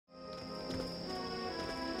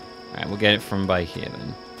Alright, we'll get it from by here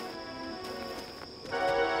then.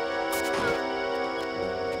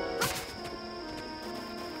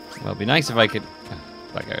 Well, it'd be nice if I could... Oh,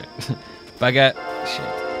 bug out. Bug out.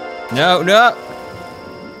 Shit. No, no!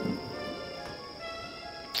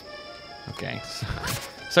 Okay.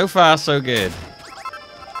 So far, so good.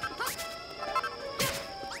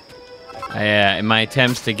 In my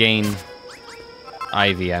attempts to gain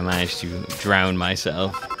Ivy, I managed to drown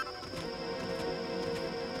myself.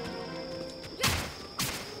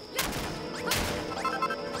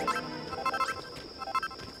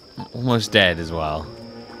 Almost dead as well.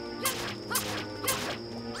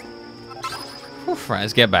 Oof, right,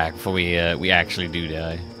 let's get back before we actually do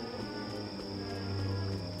die.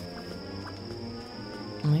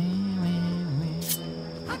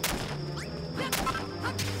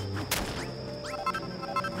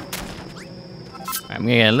 I'm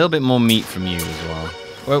gonna get a little bit more meat from you as well.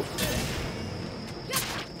 Whoa.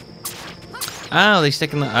 Oh, they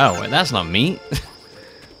stick in the... Oh, wait, that's not meat.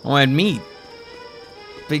 I wanted meat.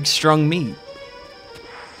 Big, strong meat.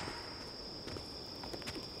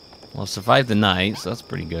 Well, survived the night, so that's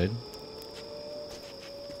pretty good.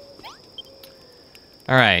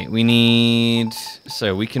 Alright, we need...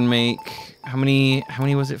 So, we can make... How many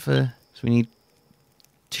was it for... So, we need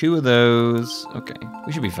 2 of those. Okay,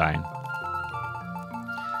 we should be fine.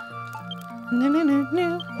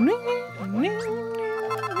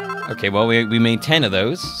 Okay, well, we made 10 of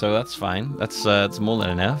those, so that's fine. That's more than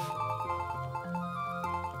enough.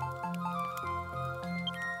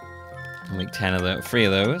 I'll make 10 of those, 3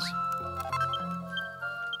 of those.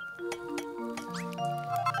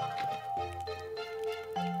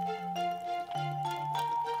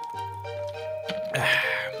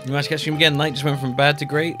 You managed to catch him again. Night just went from bad to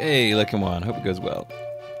great. Hey, look, come on. Hope it goes well.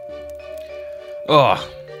 Oh.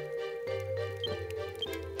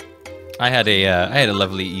 I had a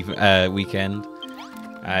lovely weekend.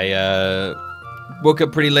 I woke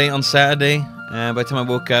up pretty late on Saturday. By the time I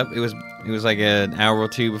woke up, it was like an hour or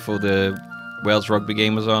 2 before the Wales rugby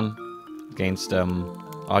game was on against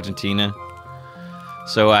Argentina.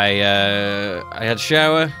 So I had a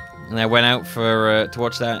shower and I went out for to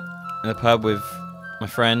watch that in the pub with my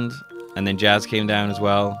friend, and then Jazz came down as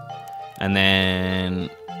well, and then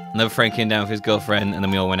another friend came down with his girlfriend, and then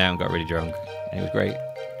we all went out and got really drunk. And it was great.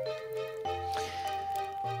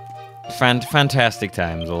 Fantastic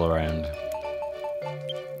times all around.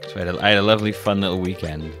 So I had a lovely, fun little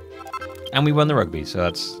weekend. And we won the rugby, so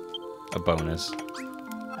that's a bonus.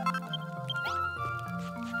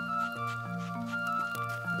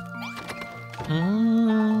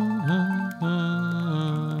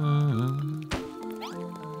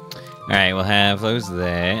 Alright, we'll have those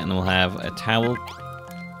there, and then we'll have a towel,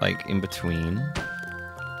 like, in between.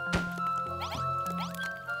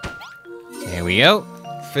 There we go.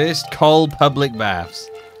 First cold public baths.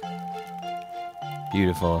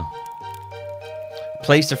 Beautiful.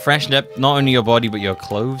 Place to freshen up not only your body, but your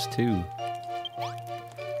clothes, too.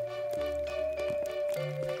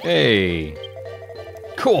 Hey.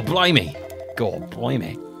 Cool, blimey. God,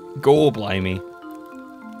 blimey. Go, blimey.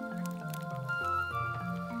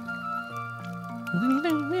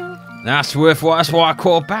 That's what I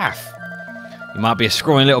call a bath. You might be a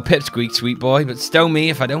scrawny little pipsqueak, sweet boy, but stone me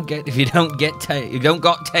if you don't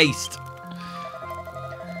got taste.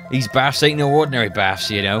 These baths ain't no ordinary baths,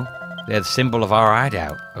 you know. They're the symbol of our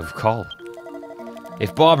hideout, of Col.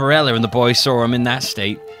 If Barbarella and the boys saw him in that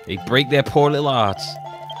state, they'd break their poor little hearts.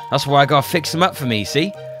 That's why I gotta fix them up for me,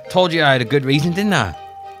 see? Told you I had a good reason, didn't I?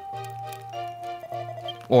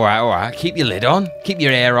 Alright, keep your lid on. Keep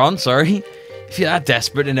your hair on, sorry. If you're that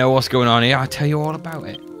desperate to know what's going on here, I'll tell you all about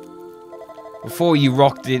it. Before you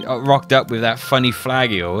rocked up with that funny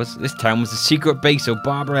flag of yours, this town was a secret base of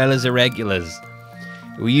Barbarella's irregulars.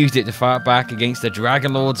 We used it to fight back against the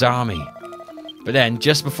Dragon Lord's army. But then,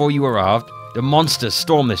 just before you arrived, the monsters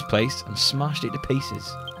stormed this place and smashed it to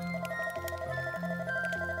pieces.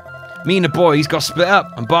 Me and the boys got split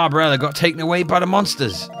up, and Barbarella got taken away by the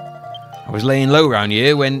monsters. I was laying low around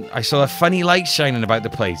here when I saw a funny light shining about the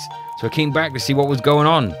place, so I came back to see what was going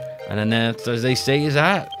on, and then as they say, is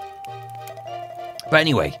that. But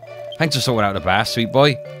anyway, thanks for sorting out the bath, sweet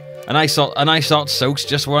boy. An ice salt soak's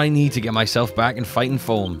just what I need to get myself back in fighting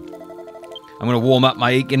form. I'm gonna warm up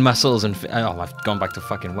my aching muscles and I've gone back to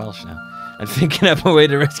fucking Welsh now. And thinking up a way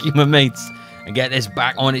to rescue my mates and get this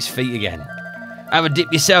back on its feet again. Have a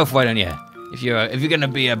dip yourself, why don't you? If you're gonna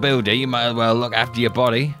be a builder, you might as well look after your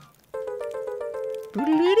body.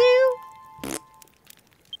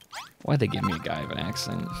 Why'd they give me a guy with an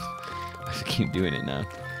accent? I keep doing it now.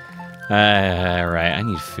 Right, I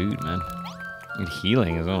need food, man. I need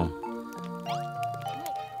healing as well.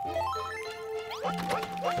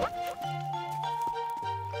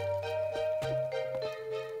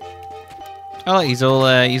 Oh, he's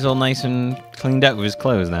all nice and cleaned up with his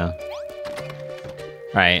clothes now.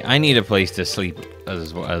 Right, I need a place to sleep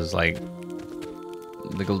as like,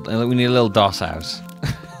 we need a little DOS house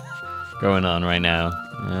going on right now.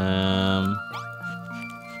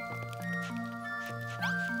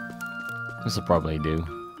 This will probably do.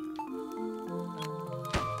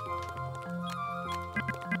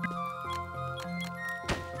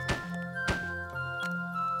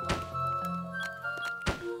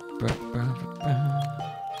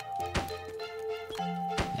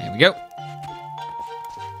 There we go.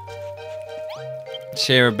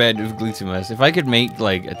 Share a bed with Glutimus. If I could make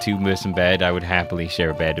like a 2-person bed, I would happily share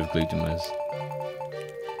a bed with Glutimus.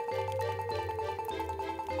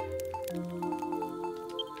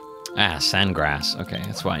 Ah, sandgrass. Okay,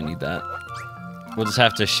 that's why I need that. We'll just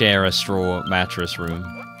have to share a straw mattress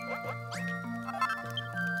room.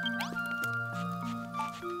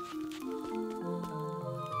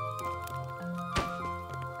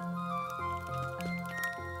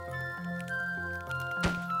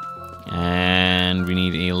 And we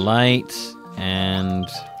need a light and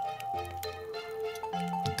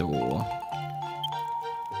door.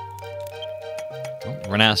 Don't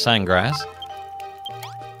run out of sandgrass.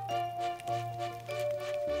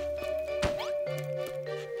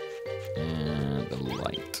 And the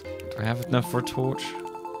light. Do I have enough for a torch?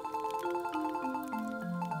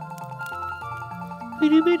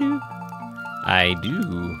 I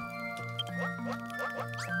do.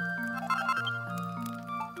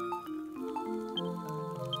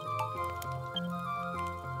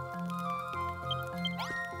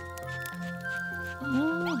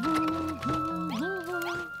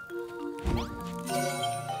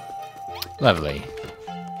 Lovely.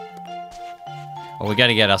 Well, we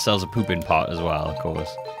gotta get ourselves a pooping pot as well, of course.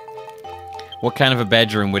 What kind of a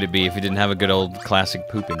bedroom would it be if we didn't have a good old classic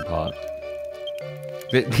pooping pot?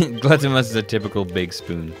 Glutimus is a typical big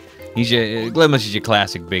spoon. Glutimus is your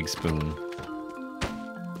classic big spoon.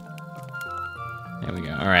 There we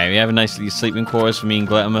go. Alright, we have a nice sleeping quarters for me and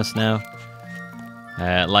Glutimus now.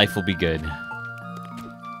 Life will be good.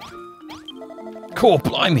 Cool,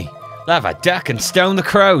 blimey! Lava duck and stone the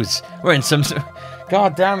crows. We're in some...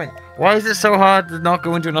 God damn it. Why is it so hard to not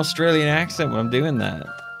go into an Australian accent when I'm doing that?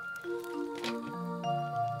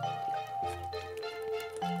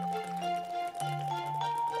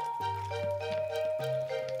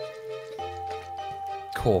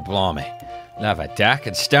 Cool, blimey. Lava duck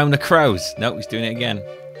and stone the crows. Nope, he's doing it again.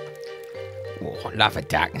 Oh, lava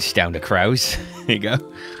duck and stone the crows. There you go.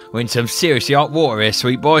 We're in some seriously hot water here,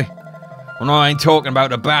 sweet boy. Well, no, I ain't talking about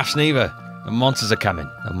the baths neither. The monsters are coming.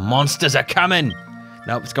 The monsters are coming.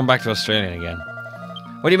 Nope, it's gone back to Australian again.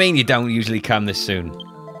 What do you mean you don't usually come this soon?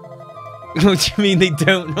 What do you mean they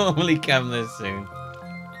don't normally come this soon?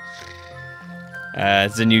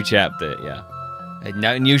 It's a new chapter, yeah. There's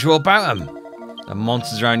nothing unusual about them. The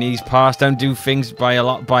monsters around these parts don't do things by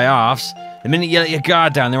halves. The minute you let your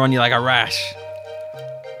guard down, they're on you like a rash.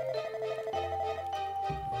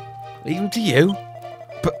 Leave them to you?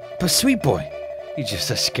 But sweet boy, you're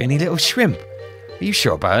just a skinny little shrimp. Are you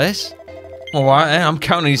sure about this? All right, I'm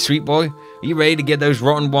counting you, sweet boy. Are you ready to get those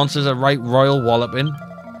rotten monsters a right royal walloping?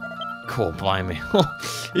 Cool, blimey.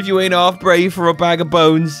 If you ain't half brave for a bag of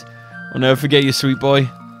bones, I'll never forget you, sweet boy.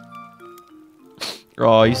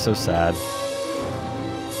 Oh, he's so sad.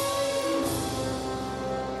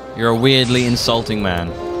 You're a weirdly insulting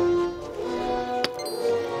man.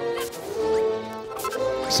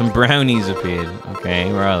 Some brownies appeared.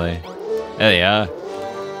 Okay, where are they? There they are.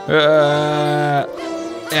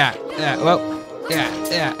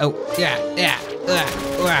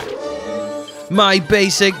 My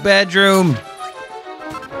basic bedroom.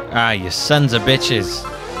 Ah, you sons of bitches.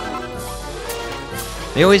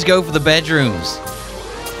 They always go for the bedrooms.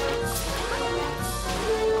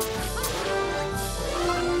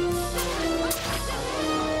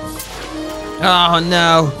 Oh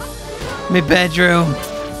no, my bedroom.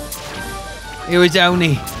 He was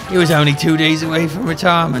only 2 days away from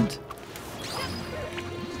retirement.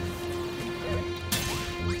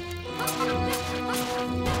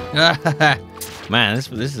 Man, this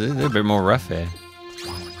is a bit more rough here.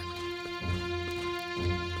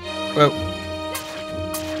 Whoa.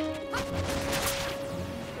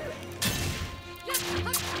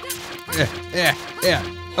 Yeah.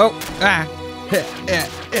 Oh, ah.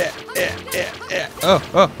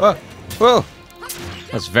 Oh. Whoa.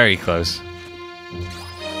 That's very close.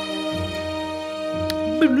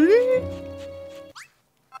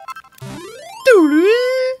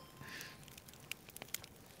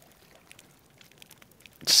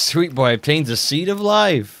 Sweet boy obtains a seed of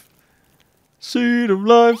life. Seed of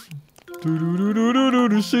life.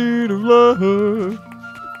 The seed of love.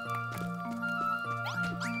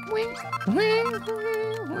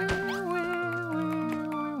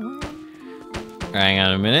 Hang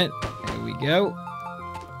on a minute. Here we go.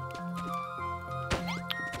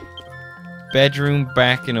 Bedroom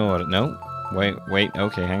back in order. No. Wait.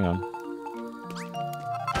 Okay, hang on.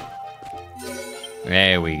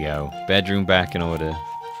 There we go. Bedroom back in order.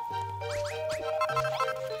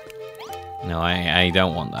 No, I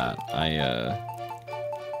don't want that.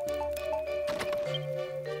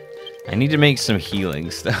 I need to make some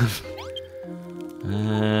healing stuff.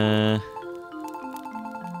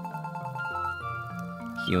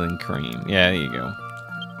 Healing cream. Yeah, there you go.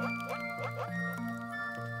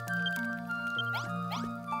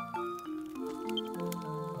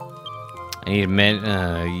 I need med.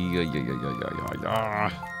 Alright,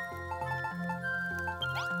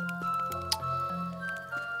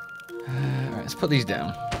 let's put these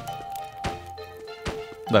down.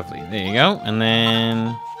 Lovely. There you go. And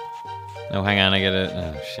then. No, hang on. I gotta.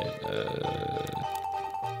 Oh shit.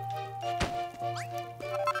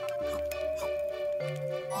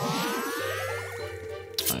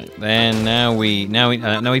 Right, then now we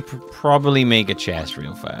probably make a chest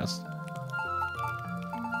real fast.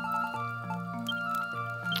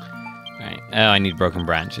 Oh, I need broken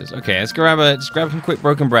branches. Okay, let's grab some quick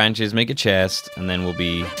broken branches, make a chest, and then we'll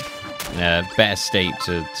be in a better state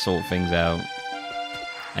to sort things out.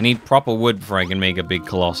 I need proper wood before I can make a big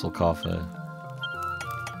colossal coffer.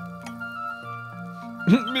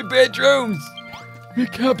 Me bedrooms! Me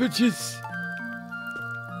cabbages!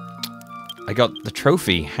 I got the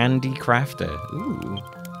trophy, Handy Crafter. Ooh.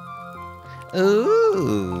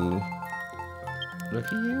 Ooh. Look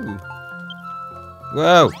at you.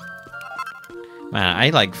 Whoa! Man, I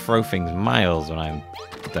like throw things miles when I'm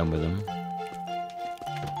done with them.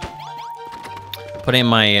 Put in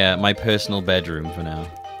my my personal bedroom for now.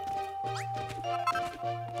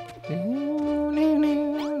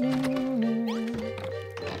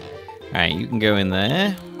 Alright, you can go in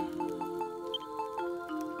there.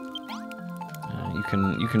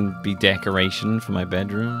 You can be decoration for my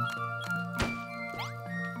bedroom.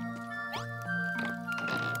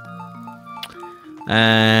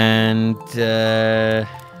 And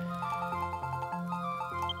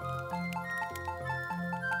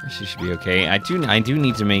she should be okay. I do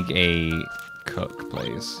need to make a cook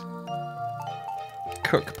place.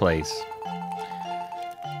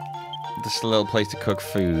 Just a little place to cook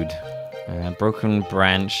food. Broken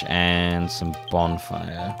branch and some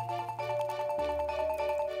bonfire.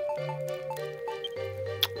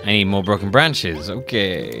 I need more broken branches.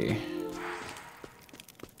 Okay.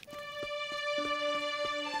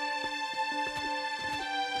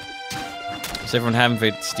 Is everyone having for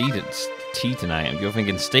tea tonight? You're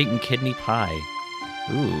thinking steak and kidney pie.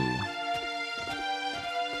 Ooh.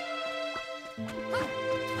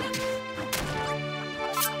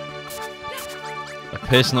 A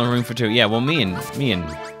personal room for two. Yeah, well, me and my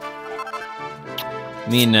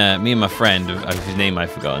friend, whose name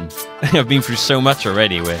I've forgotten. I've been through so much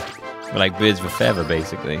already. We're like birds with a feather,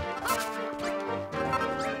 basically.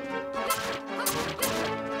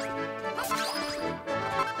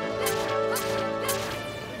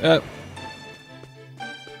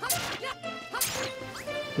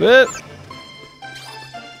 Whoop.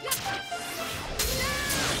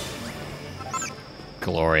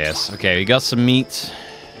 Glorious. Okay, we got some meat.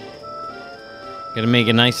 Gotta make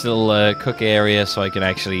a nice little cook area so I can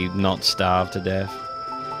actually not starve to death.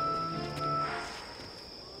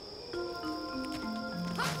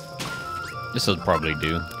 This will probably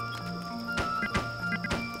do.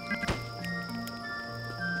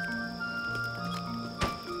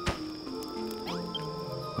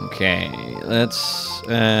 Okay, let's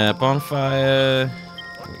bonfire. There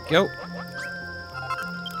we go.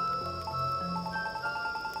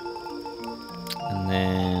 And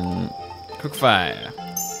then cook fire.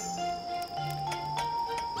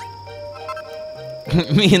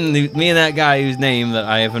 me and that guy whose name that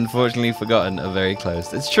I have unfortunately forgotten are very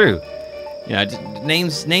close. It's true. You know,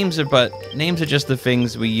 names are just the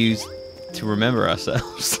things we use to remember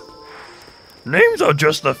ourselves. Names are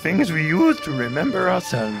just the things we use to remember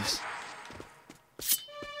ourselves.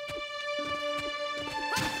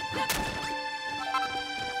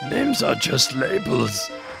 Names are just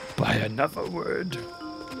labels by another word.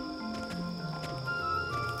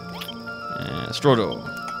 Straw door.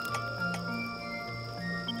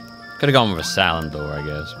 Could have gone with a salad door, I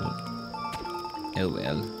guess. But oh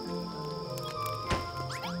well.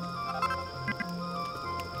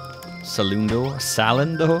 Saloon door?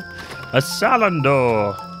 Salon door? A salon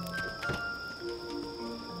door.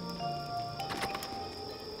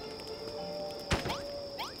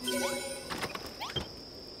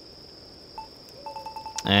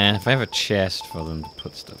 If I have a chest for them to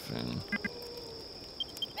put stuff in.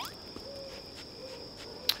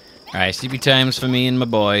 Alright, sleepy times for me and my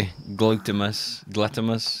boy. Glutamus. Oh,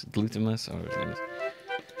 his name is.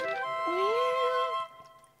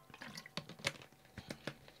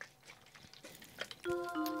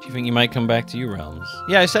 Do you think you might come back to your realms?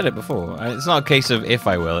 Yeah, I said it before. It's not a case of if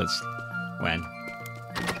I will, it's when.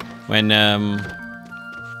 When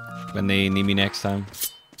they need me next time.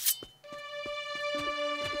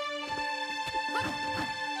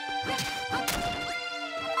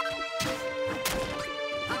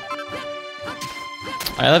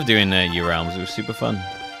 I love doing your realms. It was super fun.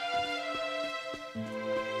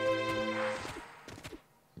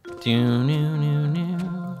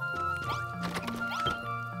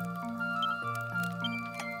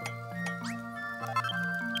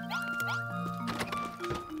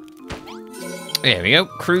 There we go.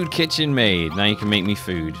 Crude kitchen made. Now you can make me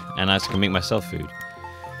food. And I can make myself food.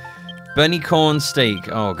 Bunny corn steak.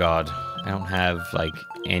 Oh god. I don't have like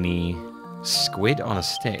any squid on a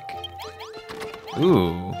stick.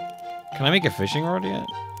 Ooh. Can I make a fishing rod yet?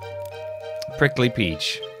 Prickly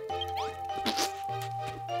peach.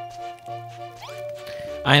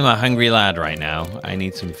 I am a hungry lad right now. I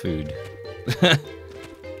need some food.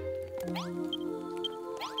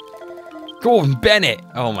 Gordon Bennett.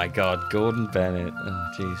 Oh my god, Gordon Bennett.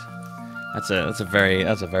 Oh jeez. That's a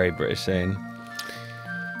very British saying.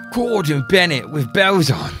 Gordon Bennett with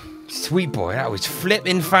bells on. Sweet boy, that was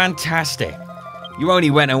flipping fantastic. You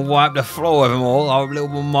only went and wiped the floor of them all, little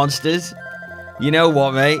monsters. You know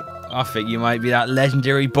what, mate? I think you might be that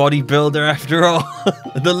legendary bodybuilder after all.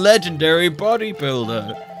 The legendary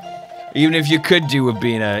bodybuilder. Even if you could do with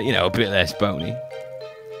being a bit less bony.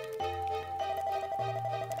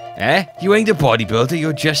 Eh? You ain't a bodybuilder,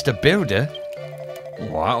 you're just a builder.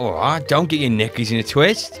 What? Don't get your knickers in a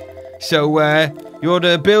twist. So, you're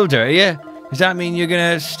the builder, yeah? Does that mean you're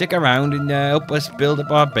gonna stick around and help us build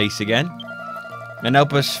up our base again? And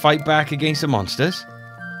help us fight back against the monsters?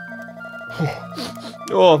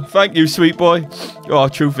 Oh, thank you, sweet boy. Oh,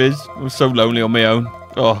 truth is, I was so lonely on my own.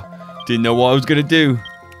 Oh, didn't know what I was gonna do.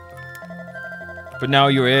 But now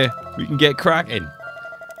you're here, we can get cracking.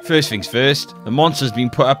 First things first, the monster's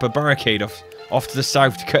been put up a barricade off to the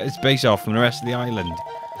south to cut its base off from the rest of the island.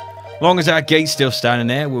 Long as that gate's still standing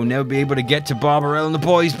there, we'll never be able to get to Barbarella and the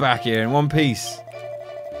boys back here in one piece.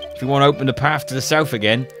 If we want to open the path to the south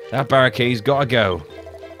again, that barricade's gotta go.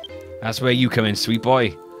 That's where you come in, sweet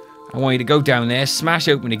boy. I want you to go down there, smash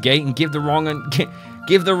open the gate, and give the wrong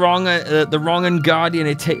guardian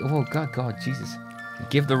a take. Oh God, Jesus!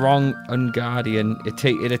 Give the wrong guardian a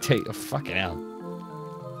take. Oh fucking hell!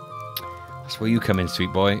 That's where you come in,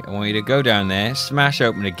 sweet boy. I want you to go down there, smash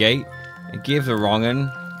open the gate, and give the wrong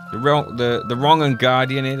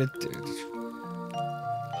guardian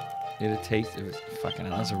a taste. Fucking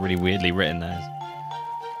hell, that's a really weirdly written. That is.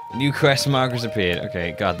 New quest markers appeared.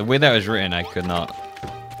 Okay, God, the way that was written, I could not.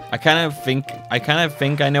 I kind of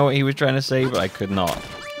think I know what he was trying to say, but I could not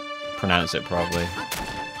pronounce it properly.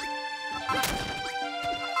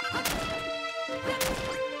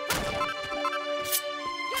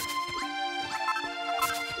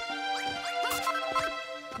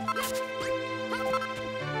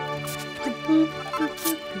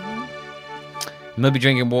 Maybe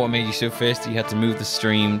drinking water made you so thirsty you had to move the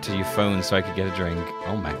stream to your phone so I could get a drink.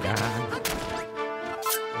 Oh my god.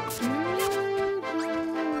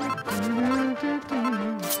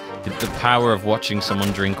 The power of watching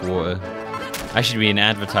someone drink water. I should be an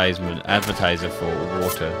advertiser for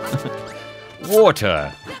water.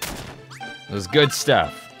 Water! It was good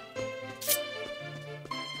stuff.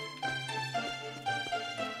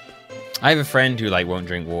 I have a friend who won't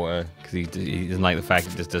drink water because he doesn't like the fact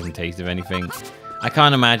it just doesn't taste of anything. I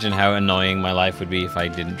can't imagine how annoying my life would be if I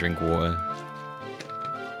didn't drink water.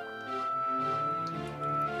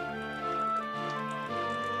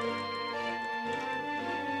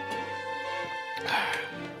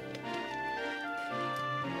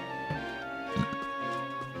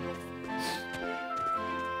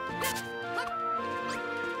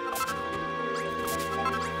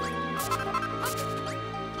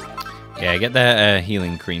 Yeah, get that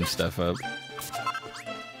healing cream stuff up.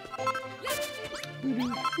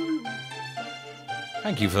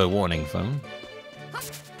 Thank you for the warning, phone.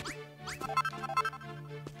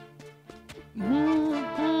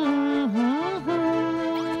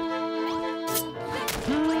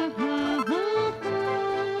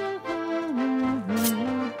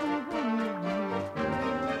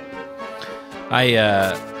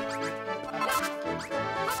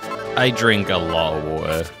 I drink a lot of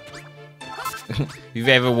water. If you've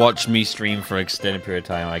ever watched me stream for an extended period of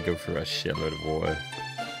time, I go through a shitload of water.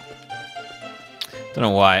 Don't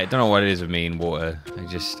know why. I don't know what it is with me in water. I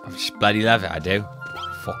just bloody love it. I do.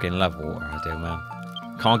 Fucking love water. I do, man.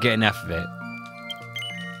 Can't get enough of it.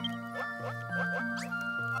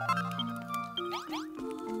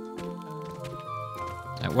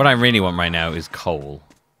 What I really want right now is coal.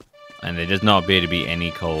 And there does not appear to be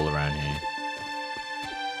any coal around here.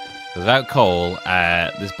 Without coal,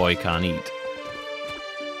 this boy can't eat.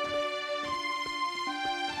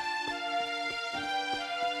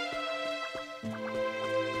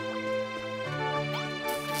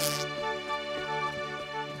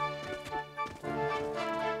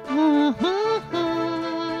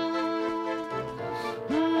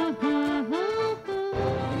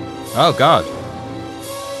 Oh, God.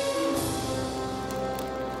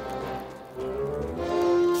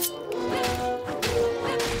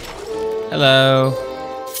 Hello.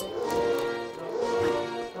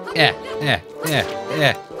 Yeah.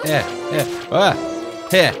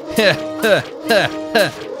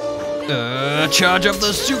 Charge up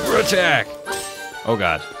the super attack. Oh,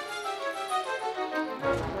 God.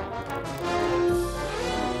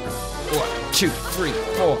 1, 2, 3,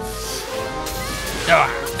 4.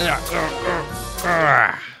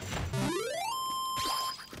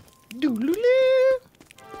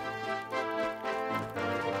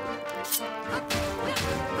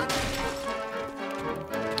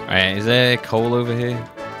 Alright, is there coal over here?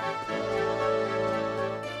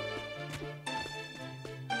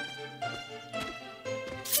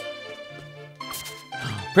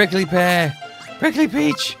 Prickly pear! Prickly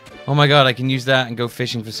peach! Oh my god, I can use that and go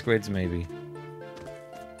fishing for squids, maybe.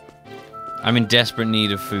 I'm in desperate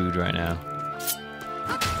need of food right now.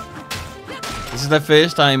 This is the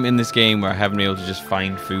first time in this game where I haven't been able to just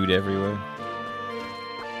find food everywhere.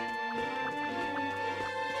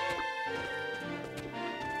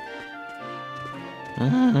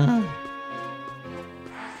 Oh,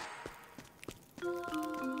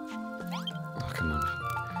 come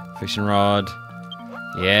on. Fishing rod.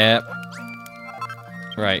 Yep.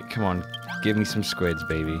 Right, come on. Give me some squids,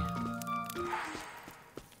 baby.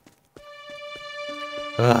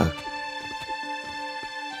 Ugh.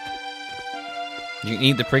 You can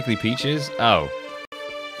eat the prickly peaches? Oh.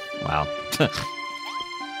 Wow.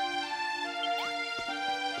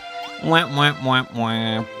 Wah, wah, wah,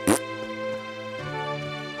 wah.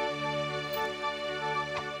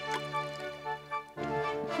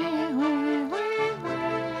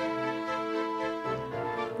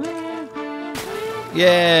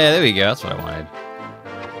 Yeah, there we go. That's what I wanted.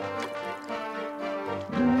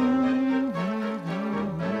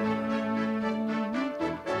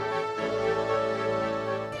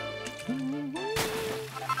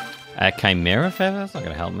 Chimera feather? That's not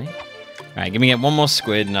going to help me. Alright, give me one more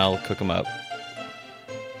squid and I'll cook them up.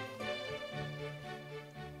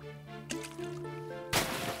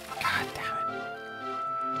 God damn it.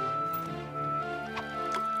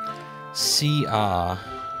 CR.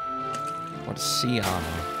 What is CR?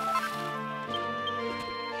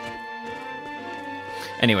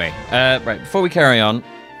 Anyway, right, before we carry on,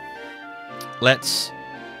 let's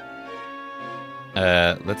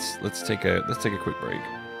take a quick break.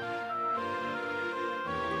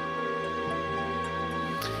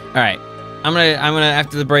 All right, I'm gonna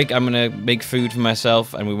after the break, I'm gonna make food for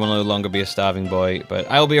myself, and we will no longer be a starving boy.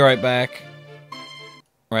 But I'll be right back.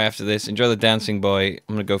 Right after this, enjoy the dancing boy.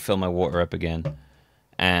 I'm gonna go fill my water up again,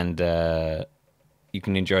 and you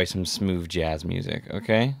can enjoy some smooth jazz music.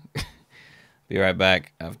 Okay, be right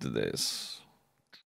back after this.